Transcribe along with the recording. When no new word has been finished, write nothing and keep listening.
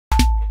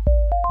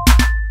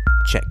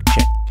check,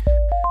 check.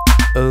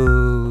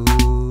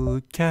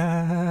 Oh,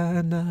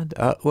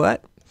 Canada.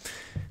 What?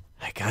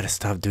 I gotta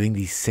stop doing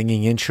these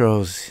singing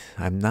intros.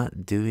 I'm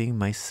not doing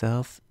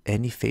myself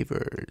any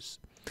favors.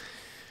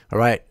 All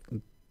right.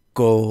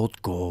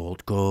 Gold,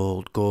 gold,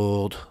 gold,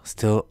 gold.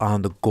 Still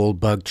on the gold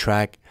bug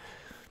track.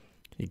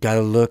 You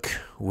gotta look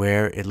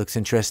where it looks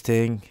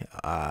interesting.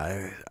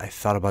 I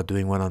thought about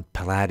doing one on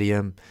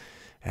palladium.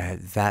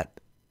 That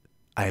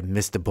I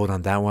missed the boat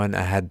on that one.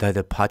 I had done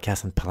a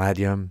podcast on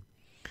palladium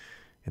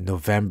in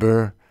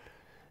November.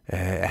 I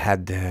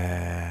had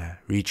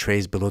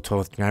retraced below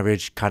 12th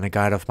average, kind of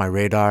got off my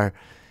radar.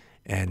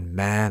 And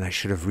man, I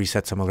should have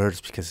reset some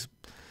alerts because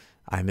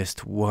I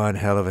missed one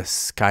hell of a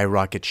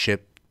skyrocket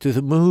ship to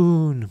the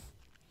moon.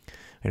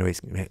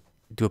 Anyways,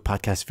 do a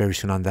podcast very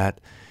soon on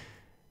that.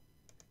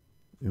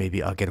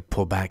 Maybe I'll get a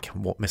pullback.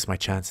 Won't miss my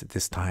chance at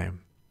this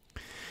time.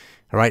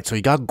 All right, so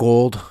you got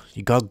gold.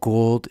 You got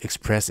gold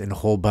expressed in a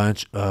whole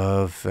bunch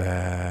of...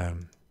 I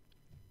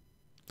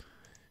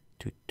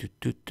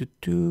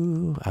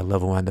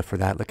love Wanda for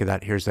that. Look at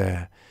that. Here's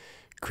a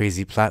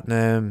crazy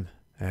platinum,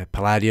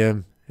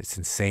 palladium. It's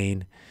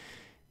insane.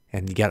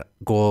 And you got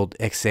gold,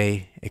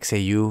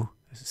 XAU,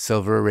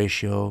 silver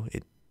ratio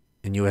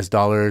in US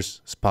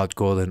dollars, spot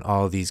gold in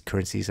all these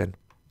currencies. And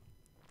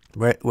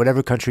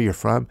whatever country you're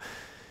from,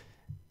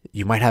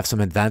 you might have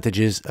some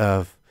advantages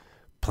of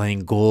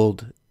playing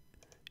gold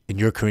in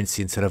your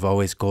currency instead of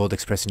always gold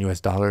expressed in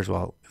US dollars.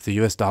 Well, if the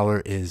US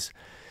dollar is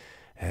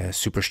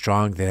super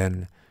strong,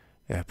 then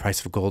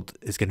price of gold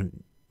is gonna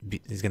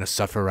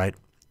suffer, right?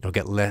 You'll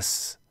get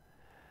less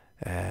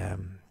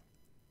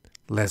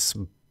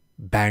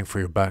bang for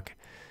your buck.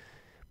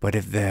 But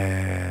if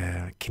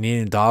the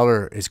Canadian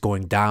dollar is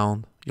going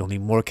down, you'll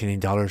need more Canadian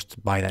dollars to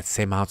buy that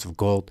same ounce of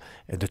gold,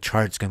 and the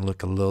chart's gonna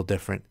look a little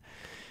different.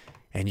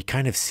 And you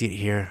kind of see it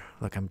here.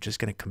 Look, I'm just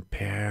gonna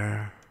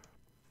compare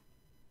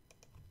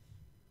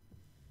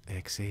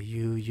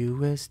XAU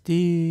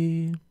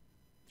USD.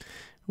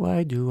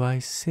 Why do I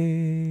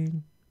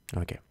sing?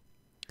 Okay.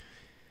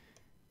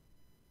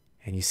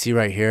 And you see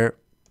right here,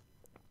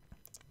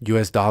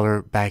 US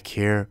dollar back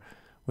here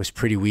was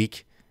pretty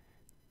weak.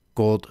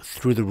 Gold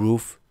through the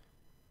roof.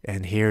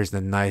 And here's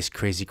the nice,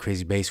 crazy,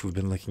 crazy base we've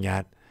been looking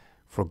at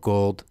for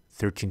gold,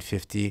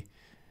 1350,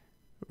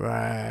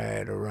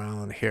 right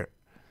around here.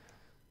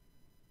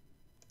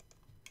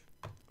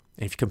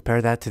 And if you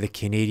compare that to the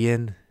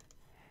Canadian,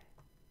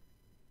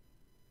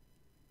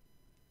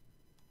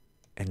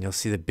 and you'll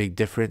see the big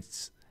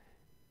difference.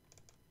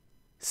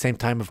 Same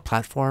time of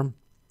platform,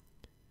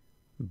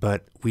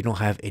 but we don't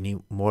have any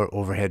more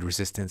overhead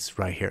resistance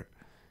right here.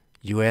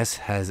 US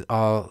is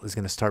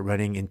going to start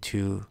running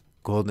into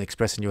gold and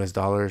express in US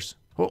dollars.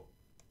 Oh,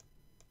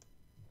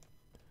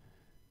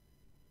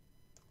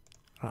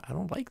 I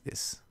don't like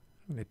this.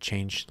 I'm going to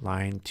change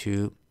line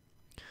to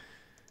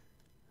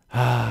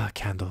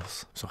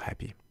candles. I'm so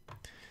happy.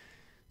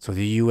 So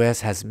the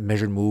US has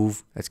measured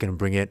move. That's going to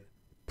bring it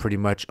pretty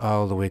much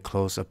all the way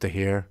close up to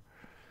here.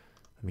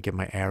 Let me get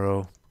my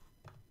arrow.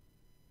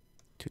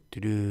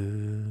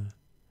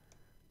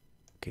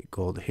 Okay,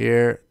 gold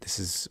here. This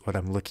is what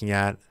I'm looking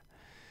at.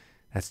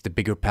 That's the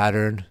bigger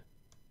pattern.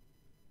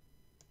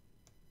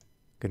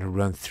 Gonna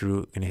run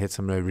through, gonna hit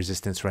some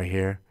resistance right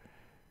here.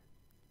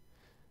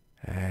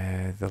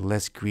 The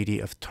less greedy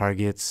of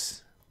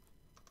targets.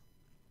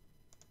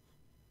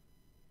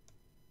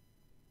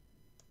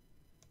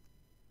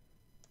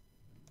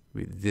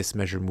 With this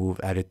measure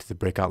move added to the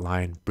breakout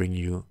line, bring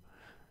you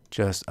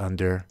just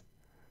under.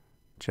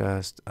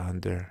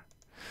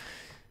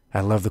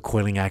 I love the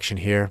coiling action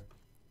here.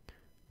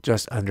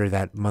 Just under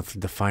that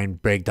monthly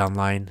defined breakdown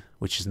line,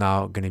 which is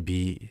now going to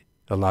be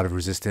a lot of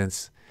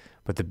resistance.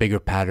 But the bigger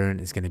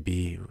pattern is going to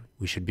be,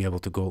 we should be able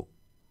to go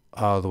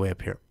all the way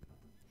up here.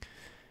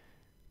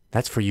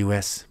 That's for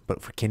US,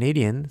 but for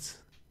Canadians,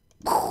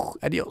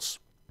 adios.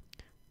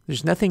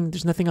 There's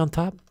nothing on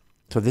top.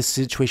 So this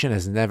situation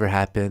has never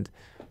happened.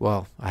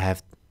 Well, I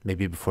have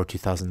maybe before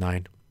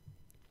 2009.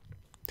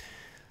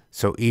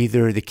 So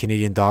either the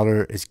Canadian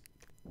dollar is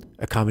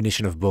a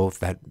combination of both,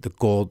 that the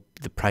gold,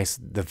 the price,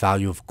 the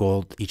value of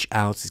gold, each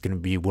ounce is going to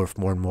be worth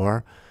more and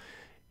more.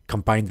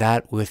 Combine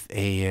that with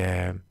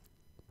a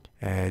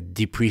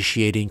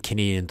depreciating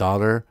Canadian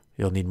dollar.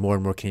 You'll need more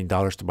and more Canadian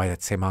dollars to buy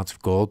that same ounce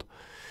of gold.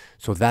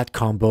 So that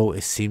combo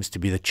seems to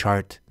be the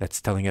chart that's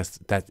telling us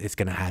that it's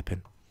going to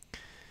happen.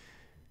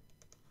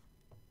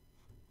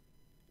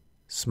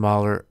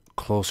 Smaller,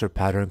 closer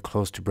pattern,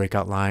 close to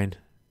breakout line.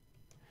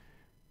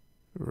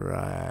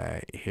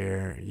 Right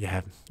here,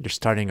 you're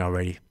starting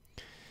already.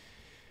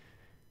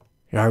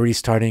 You're already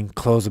starting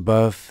close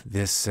above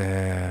this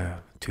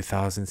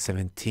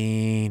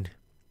 2017,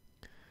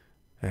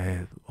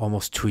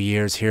 almost 2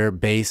 years here.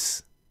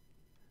 Base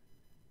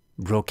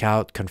broke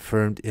out,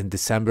 confirmed in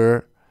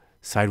December.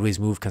 Sideways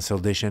move,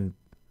 consolidation,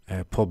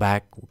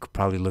 pullback. We could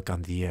probably look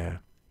on the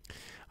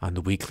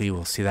weekly.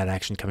 We'll see that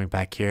action coming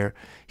back here,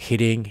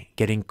 hitting,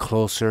 getting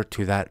closer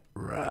to that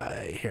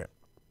right here.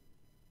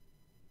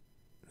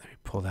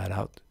 Pull that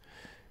out.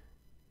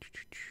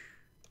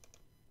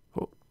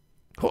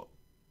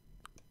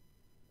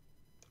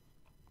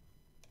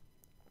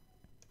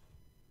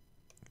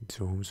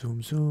 Zoom,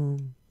 zoom,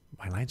 zoom.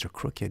 My lines are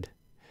crooked.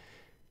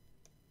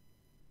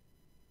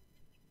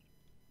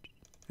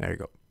 There you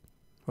go.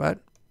 What?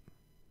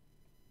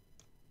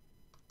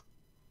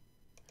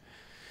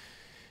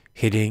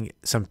 Hitting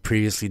some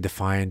previously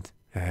defined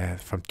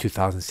from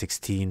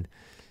 2016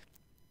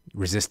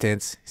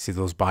 resistance. See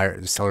those buyers,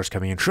 the sellers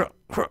coming in.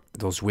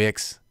 Those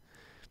wicks.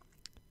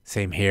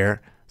 Same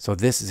here. So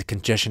this is a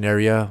congestion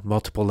area,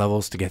 multiple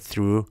levels to get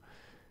through.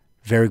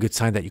 Very good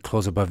sign that you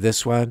close above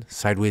this one.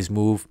 Sideways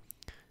move.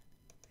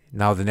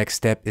 Now the next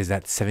step is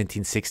at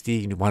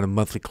 1760. You want a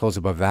monthly close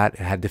above that.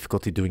 I had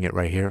difficulty doing it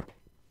right here.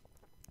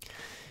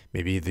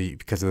 Maybe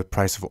because of the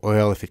price of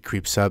oil, if it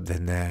creeps up,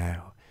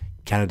 then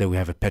Canada, we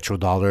have a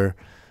petrodollar.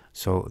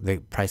 So the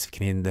price of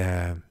Canadian,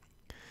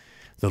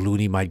 the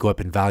loonie might go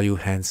up in value,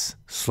 hence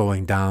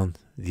slowing down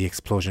the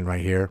explosion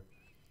right here.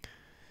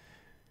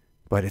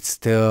 But it's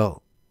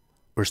still,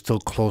 we're still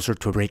closer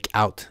to a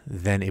breakout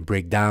than a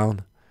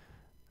breakdown.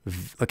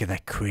 Look at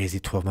that crazy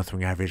 12-month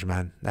moving average,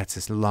 man. That's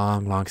this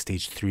long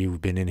stage 3 we've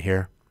been in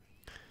here.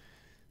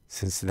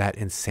 Since that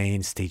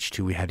insane stage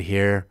 2 we had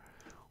here.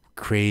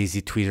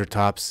 Crazy tweezer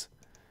tops.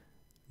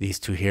 These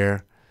two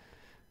here.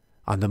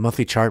 On the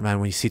monthly chart, man,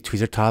 when you see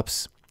tweezer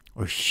tops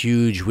or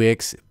huge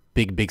wicks,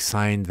 big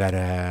sign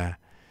that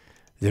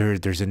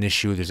there's an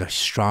issue. There's a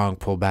strong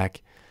pullback.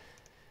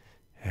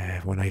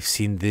 When I've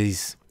seen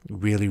these,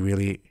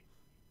 really,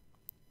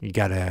 you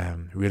gotta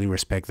really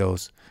respect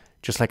those.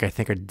 Just like I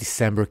think our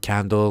December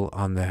candle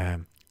on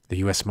the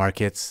U.S.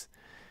 markets,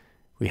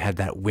 we had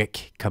that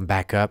wick come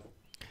back up.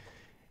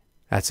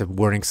 That's a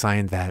warning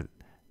sign that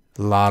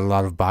a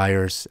lot of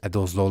buyers at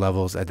those low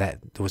levels, at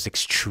that there was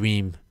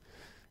extreme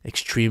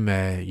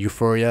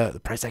euphoria.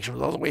 The price action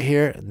was all the way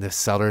here, and the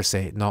sellers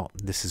say, no,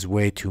 this is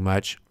way too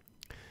much.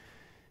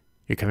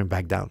 You're coming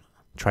back down.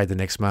 Try the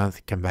next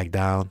month, come back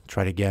down.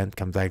 Try it again,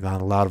 come back down.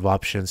 A lot of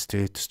options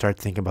to start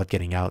thinking about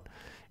getting out.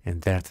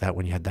 And then after that,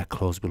 when you had that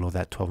close below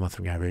that 12-month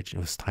moving average, it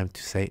was time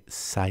to say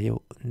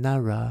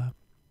sayonara.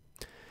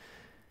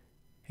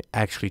 It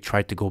actually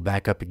tried to go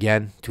back up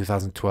again,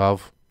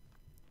 2012.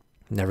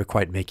 Never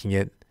quite making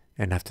it.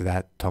 And after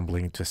that,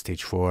 tumbling into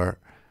stage 4.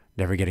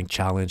 Never getting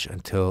challenged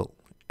until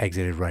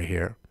exited right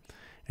here.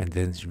 And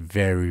then it's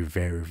very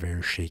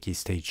shaky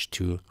stage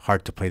 2.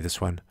 Hard to play this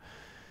one.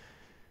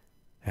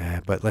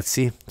 But let's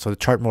see. So the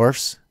chart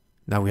morphs.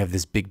 Now we have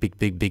this big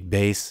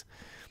base.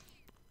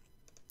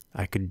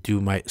 I could do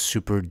my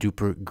super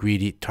duper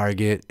greedy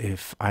target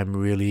if I'm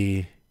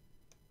really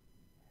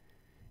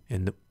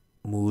in the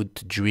mood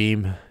to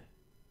dream.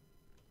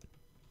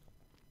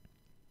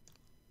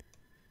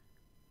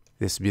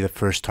 This would be the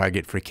first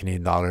target for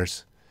Canadian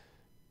dollars.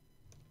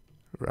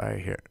 Right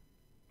here.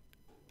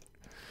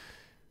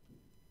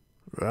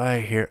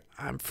 Right here.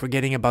 I'm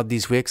forgetting about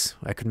these wicks.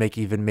 I could make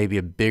even maybe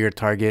a bigger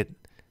target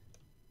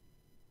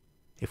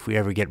if we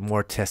ever get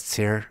more tests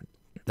here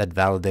that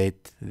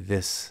validate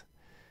this.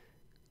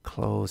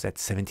 Close at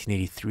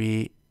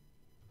 1783.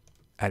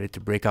 Add it to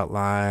breakout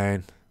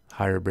line.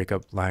 Higher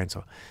breakout line.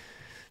 So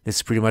this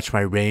is pretty much my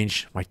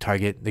range, my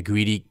target. The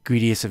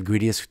greediest of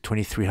greediest,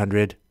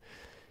 2300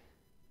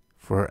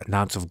 for an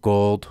ounce of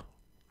gold,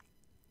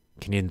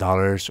 Canadian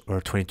dollars, or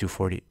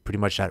 2240. Pretty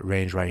much that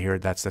range right here.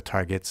 That's the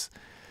targets,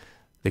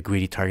 the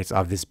greedy targets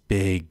of this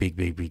big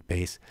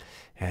base.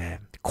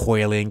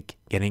 Coiling,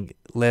 getting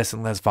less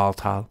and less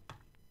volatile.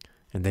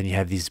 And then you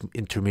have these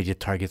intermediate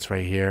targets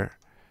right here.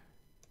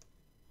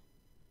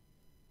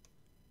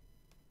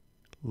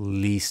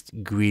 Least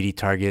greedy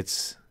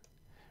targets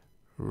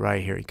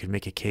right here. You could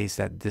make a case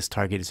that this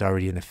target is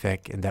already in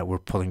effect and that we're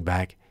pulling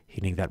back,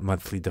 hitting that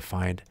monthly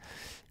defined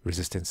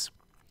resistance.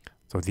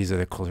 So these are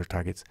the closer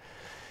targets.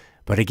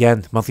 But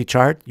again, monthly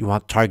chart, you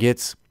want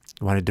targets,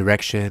 you want a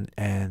direction,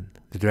 and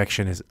the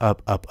direction is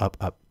up.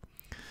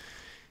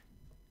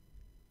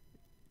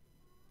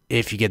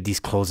 If you get these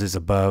closes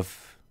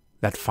above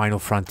that final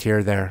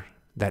frontier there,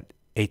 that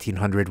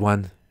 1800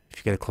 one, if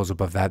you get a close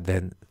above that,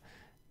 then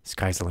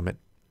sky's the limit.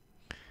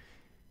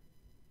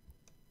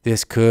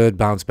 This could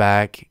bounce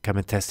back, come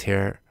and test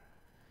here.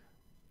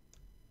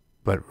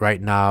 But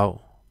right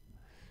now,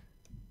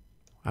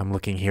 I'm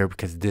looking here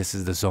because this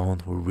is the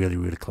zone. We're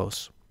really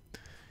close.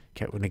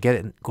 Okay, we're going to get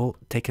it and go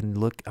take a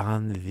look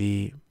on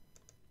the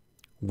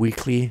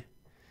weekly.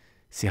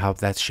 See how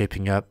that's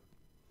shaping up.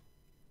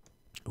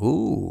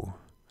 Ooh.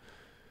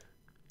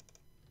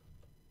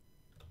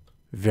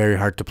 Very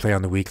hard to play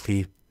on the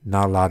weekly.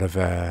 Not a lot of...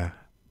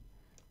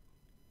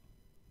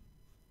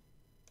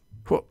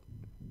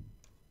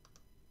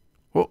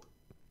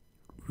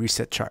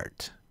 reset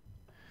chart.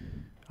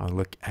 I'll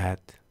look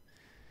at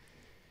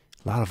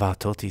a lot of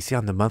volatility. See,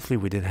 on the monthly,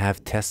 we didn't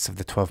have tests of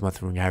the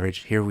 12-month moving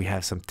average. Here we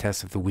have some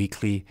tests of the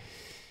weekly.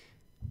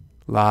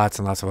 Lots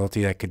and lots of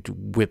volatility that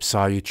could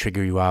whipsaw you,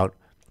 trigger you out.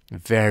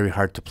 Very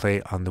hard to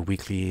play on the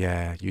weekly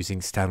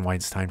using Stan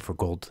Weinstein for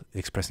gold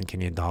expressed in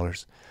Canadian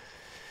dollars.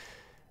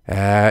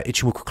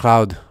 Ichimoku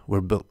cloud,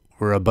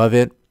 we're above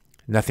it.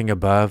 Nothing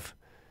above.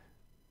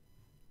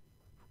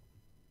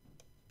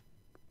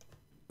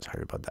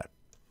 Sorry about that.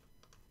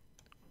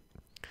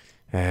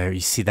 You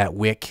see that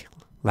wick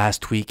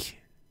last week,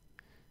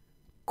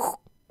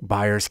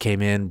 buyers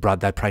came in, brought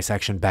that price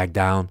action back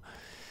down,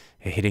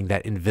 hitting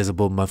that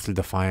invisible monthly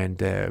defined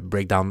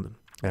breakdown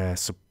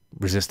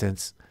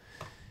resistance.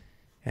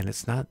 And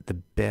it's not the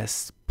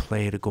best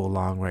play to go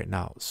long right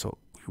now. So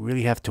we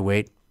really have to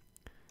wait.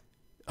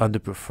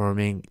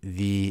 Underperforming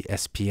the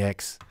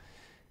SPX.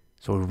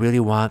 So we really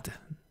want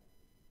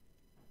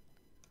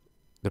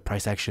the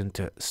price action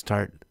to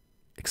start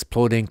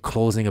exploding,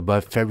 closing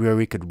above.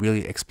 February could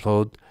really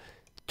explode,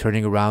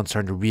 turning around,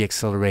 starting to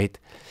re-accelerate.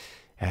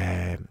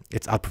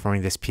 It's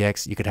outperforming the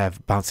SPX. You could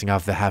have bouncing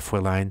off the halfway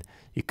line.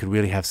 You could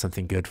really have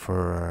something good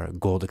for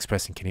gold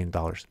expressed in Canadian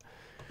dollars.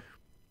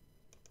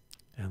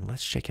 And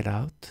let's check it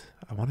out.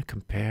 I want to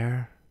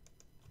compare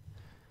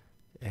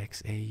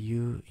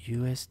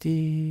XAUUSD.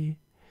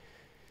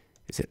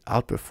 Is it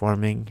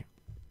outperforming?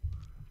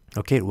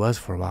 Okay, it was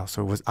for a while.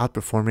 So it was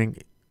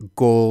outperforming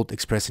gold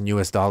expressed in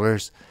US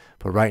dollars.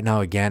 But right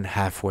now, again,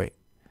 halfway.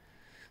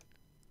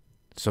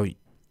 So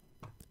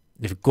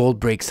if gold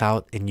breaks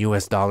out in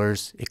US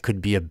dollars, it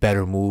could be a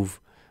better move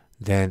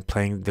than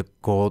playing the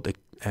gold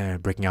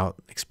breaking out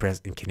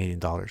expressed in Canadian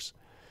dollars.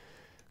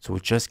 So we're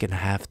just going to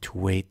have to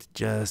wait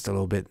just a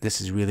little bit.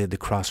 This is really at the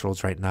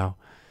crossroads right now.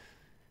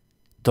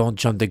 Don't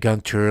jump the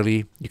gun too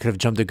early. You could have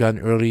jumped the gun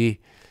early,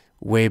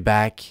 way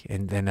back,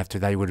 and then after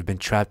that you would have been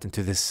trapped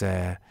into this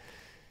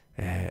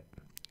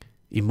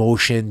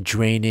emotion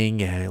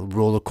draining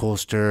roller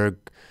coaster.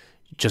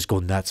 Just go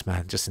nuts,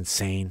 man. Just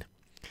insane.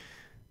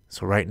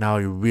 So right now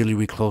you're really,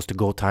 really close to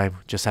go time.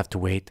 Just have to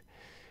wait.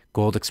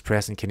 Gold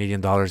expressed in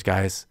Canadian dollars,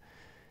 guys.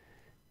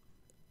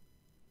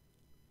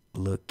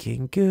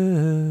 Looking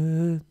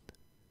good.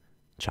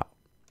 Ciao.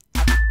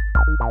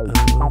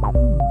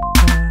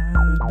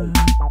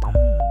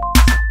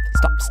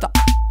 Stop.